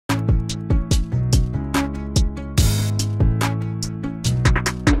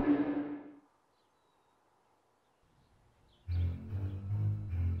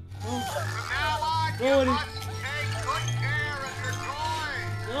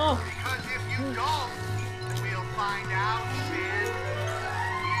Because if you don't, we'll find out, Sid.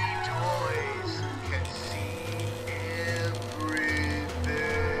 We toys can see everything.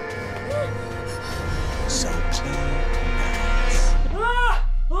 So clean, nice.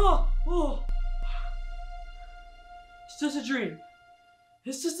 It's just a dream.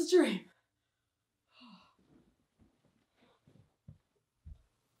 It's just a dream.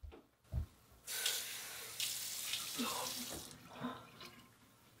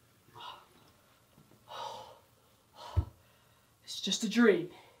 It's just a dream.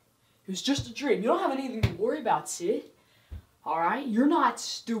 It was just a dream. You don't have anything to worry about, Sid. Alright? You're not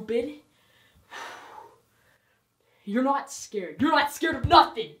stupid. You're not scared. You're not scared of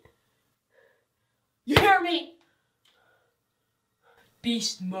nothing. You hear me?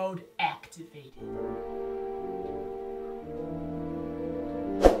 Beast mode activated.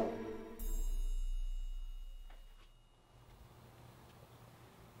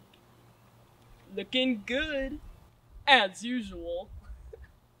 Looking good, as usual.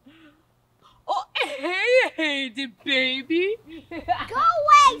 Oh, hey, baby. Go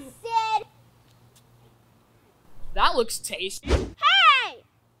away, Sid! That looks tasty. Hey!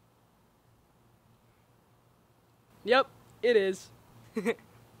 Yep, it is. Give it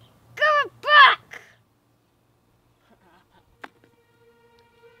back!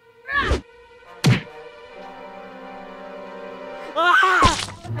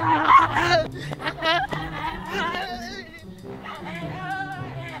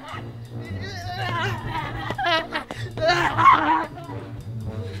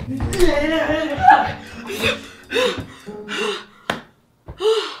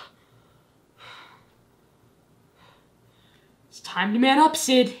 It's time to man up,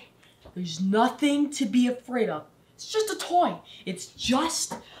 Sid. There's nothing to be afraid of. It's just a toy. It's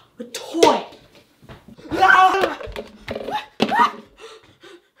just a toy.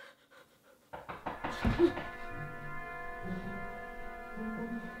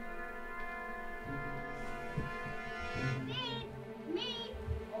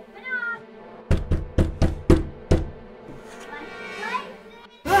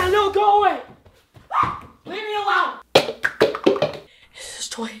 No, go away! Leave me alone! It's just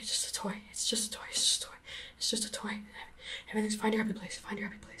a toy, it's just a toy, it's just a toy, it's just a toy, it's just a toy. Everything's fine, your happy place, find your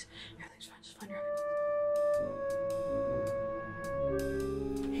happy place. Everything's fine, just find your happy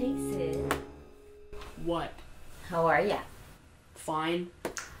place. Hey, Sid. What? How are ya? Fine.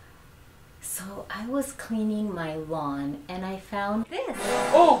 So I was cleaning my lawn and I found this.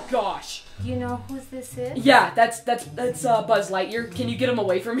 Oh gosh! Do you know whose this is? Yeah, that's Buzz Lightyear. Can you get him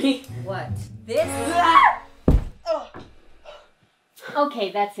away from me? What? This?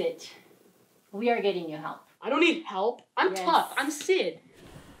 Okay, that's it. We are getting you help. I don't need help. I'm Yes. tough. I'm Sid.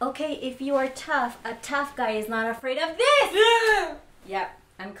 Okay, if you are tough, a tough guy is not afraid of this! Yep,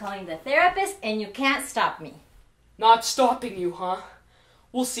 I'm calling the therapist and you can't stop me. Not stopping you, huh?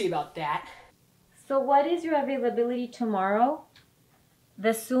 We'll see about that. So what is your availability tomorrow?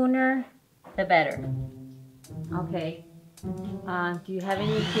 The sooner, the better. Okay. Do you have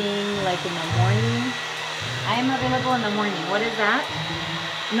anything like in the morning? I am available in the morning. What is that?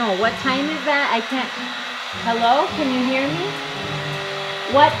 No, what time is that? I can't. Hello? Can you hear me?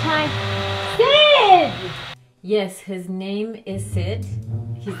 What time? Sid! Yes, his name is Sid.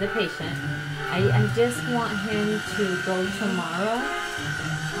 He's the patient. I just want him to go tomorrow.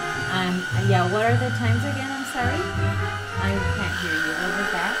 Yeah, what are the times again? I'm sorry. I can't hear you. What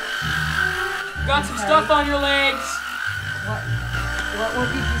was that? Got some stuff on your legs. What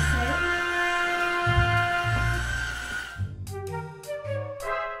did you say?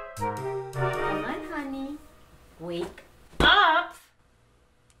 Come on, honey. Wake up.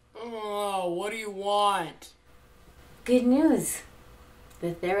 Oh, what do you want? Good news.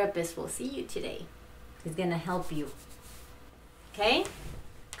 The therapist will see you today. He's gonna help you. Okay?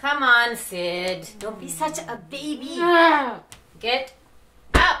 Come on, Sid. Don't be such a baby. Get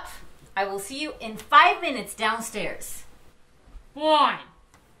up. I will see you in 5 minutes downstairs. Fine.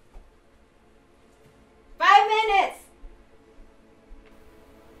 5 minutes.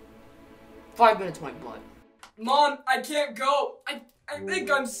 5 minutes, my blood. Mom, I can't go. I think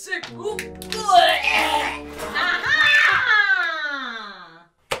I'm sick. Ooh. Aha!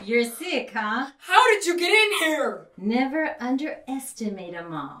 You're sick, huh? How did you get in here? Never underestimate a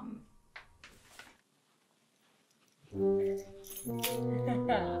mom.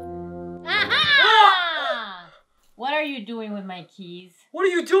 Aha! What are you doing with my keys? What are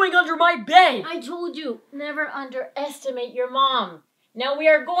you doing under my bed? I told you, never underestimate your mom. Now we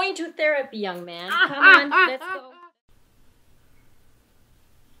are going to therapy, young man. Come on, let's go.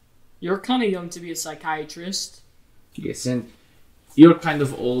 You're kind of young to be a psychiatrist. Listen, you're kind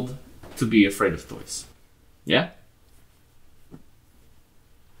of old to be afraid of toys. Yeah?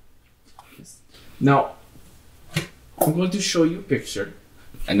 Now, I'm going to show you a picture,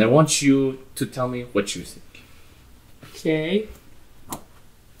 and I want you to tell me what you think. Okay.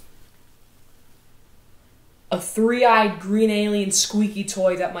 A three-eyed green alien squeaky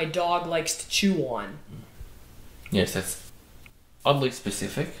toy that my dog likes to chew on. Yes, that's oddly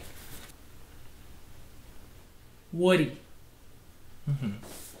specific. Woody.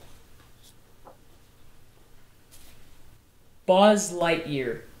 Buzz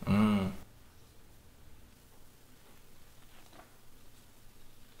Lightyear.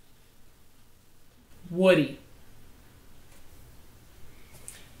 Woody.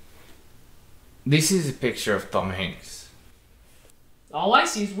 This is a picture of Tom Hanks. All I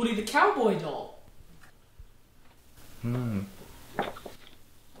see is Woody the cowboy doll.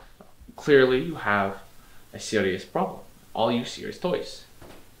 Clearly, you have a serious problem. All you see is toys.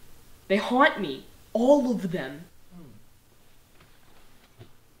 They haunt me. All of them.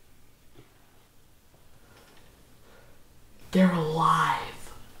 They're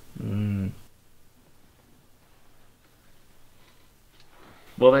alive.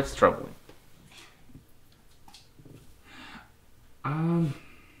 Well, that's troubling.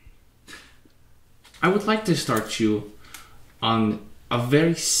 I would like to start you on a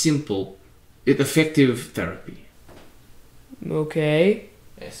very simple, yet effective therapy. Okay.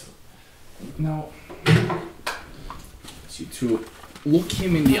 Yes. Now, I want you to look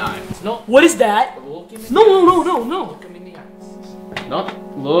him in the eyes. No. What is that? Look him in No, the no, eyes. no, no, no. Look him in the eyes.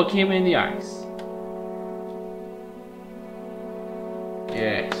 Not look him in the eyes.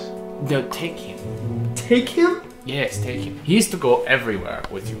 Yes. No, take him. Take him? Yes, take him. He is to go everywhere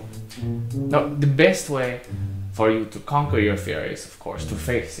with you. Now, the best way for you to conquer your fear is, of course, to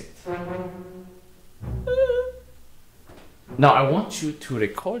face it. Now, I want you to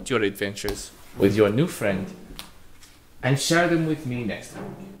record your adventures with your new friend and share them with me next week.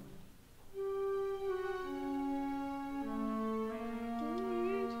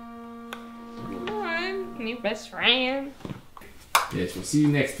 Come on, new best friend. Yes, we'll see you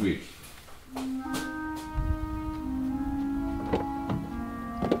next week.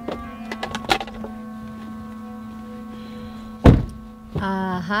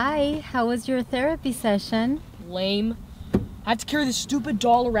 Hi, how was your therapy session? Lame. I have to carry this stupid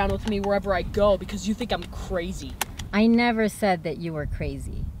doll around with me wherever I go because you think I'm crazy. I never said that you were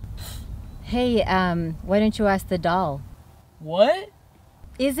crazy. Hey, why don't you ask the doll? What?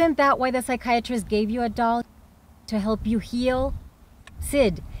 Isn't that why the psychiatrist gave you a doll? To help you heal?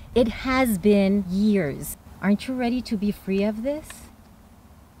 Sid, it has been years. Aren't you ready to be free of this?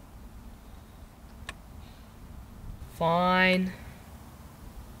 Fine.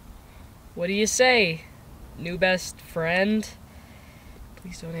 What do you say, new best friend?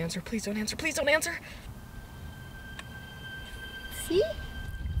 Please don't answer, please don't answer, please don't answer! See?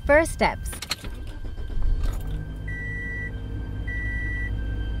 First steps.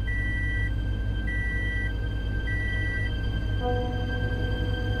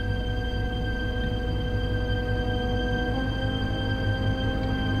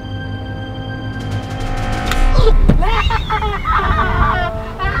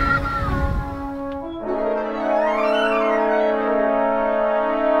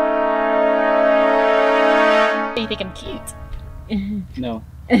 You think I'm cute? No.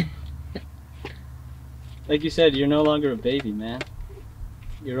 Like you said, you're no longer a baby, man.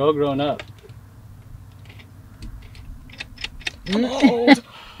 You're all grown up. I'm old!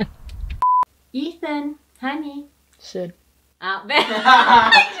 Ethan, honey. Sid. Out Like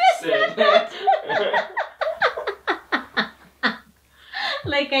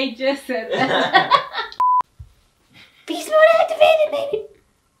I just said that. Beast mode activated, baby.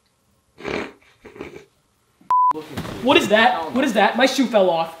 What is that? What is that? My shoe fell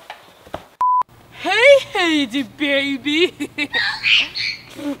off. Hey, Heidi, baby!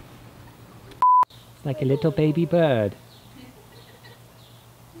 It's like a little baby bird.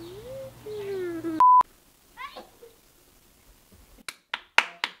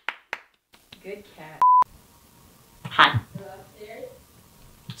 Good cat. Hi.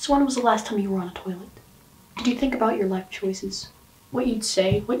 So when was the last time you were on a toilet? Did you think about your life choices? What you'd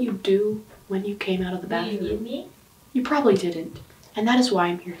say, what you'd do when you came out of the bathroom? me? You probably didn't. And that is why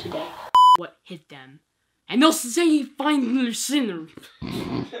I'm here today. What hit them? And they'll say find their sinner.